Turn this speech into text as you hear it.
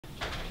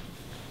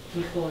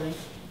recording.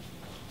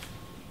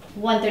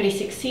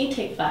 136C,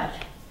 take 5.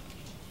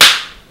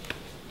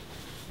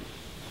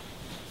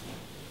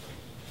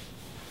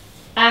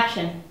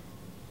 Action.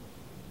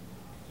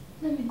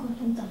 นั่นเป็นความ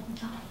ทรงจำของ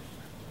เจ้า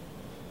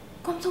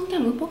ความทรงจ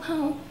ำของพวกเขา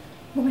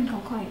บ่เป็นขอ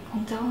งข่อยขอ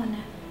งเจ้าอ่ะน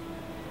ะ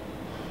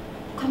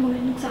ข่อยบ่เป็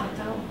นลูกสาวเ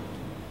จ้า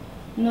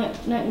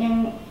ยัง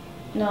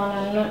นอ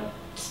น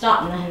stop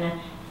นะ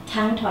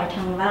ทั้งถอย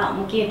ทั้งว่าวเ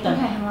มื่อกี้ตอน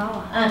ทั้งถอยทั้งว่าว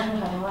อ่ะ ทั้ง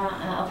ถอยทั้งว่าว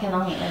โอเคลอ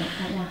งอีกเลยนะ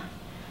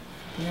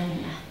นั่น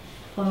นะ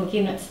พอเมื่อกี้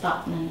stop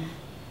นั่นนะ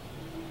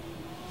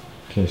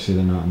Okay, see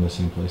they're not in the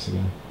same place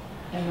again.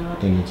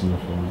 They need to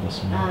move forward this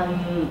one.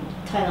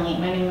 ถอยลงอีก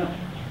ไม่ได้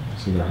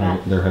See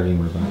they're hugging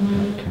her back.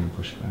 Kind of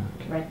push back.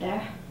 Right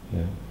there.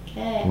 Yeah.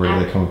 Okay. Where do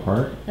they come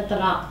apart? แล้วตอน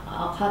เ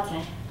อาเข้าใจ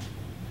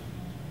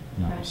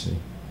No, see.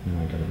 No,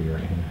 I gotta be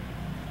right here.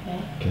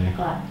 Okay.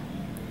 Got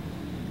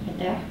right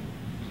there.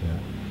 Yeah.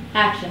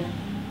 Action.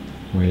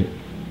 Wait.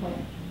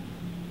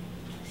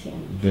 See.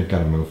 They've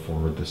got to move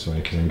forward this way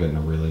because I'm getting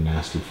a really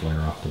nasty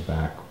flare off the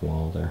back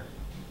wall there.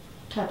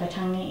 ถอยไปท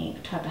างนี้อีก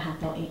ถอยไปหา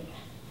ตัวอีก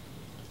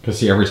Because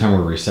see, every time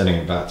we're resetting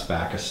it, that's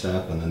back a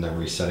step, and then they're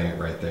resetting it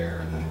right there,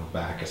 and then we're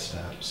back a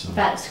step. So.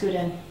 Bat scoot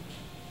in.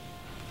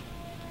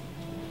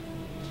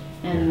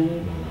 And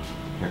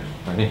here,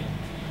 ready?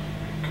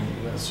 Come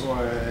this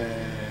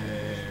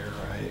way,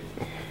 right.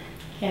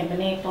 Okay,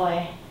 beneath boy.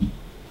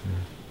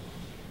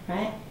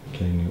 Right?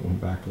 Okay, Newt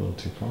went back a little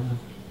too far.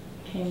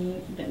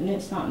 Okay, but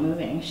Newt's not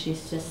moving.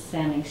 She's just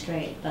standing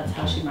straight. That's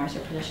how she marks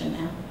her position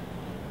now.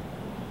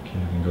 Okay,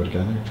 we can go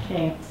together.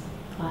 Okay,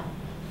 flat.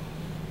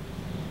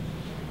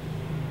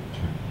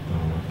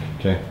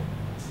 Okay.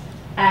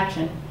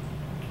 Action.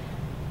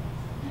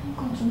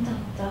 ความทรงจ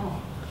ำของเจ้า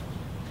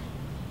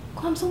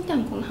ความทรงจ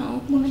ำของเขา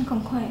บ่เป็นขอ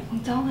งข่อยของ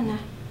เจ้าอ่ะนะ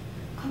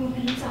ข่อยบ่เป็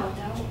นลูกสาวเ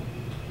จ้า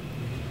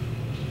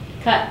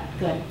Cut.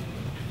 Good.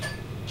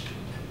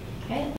 Okay.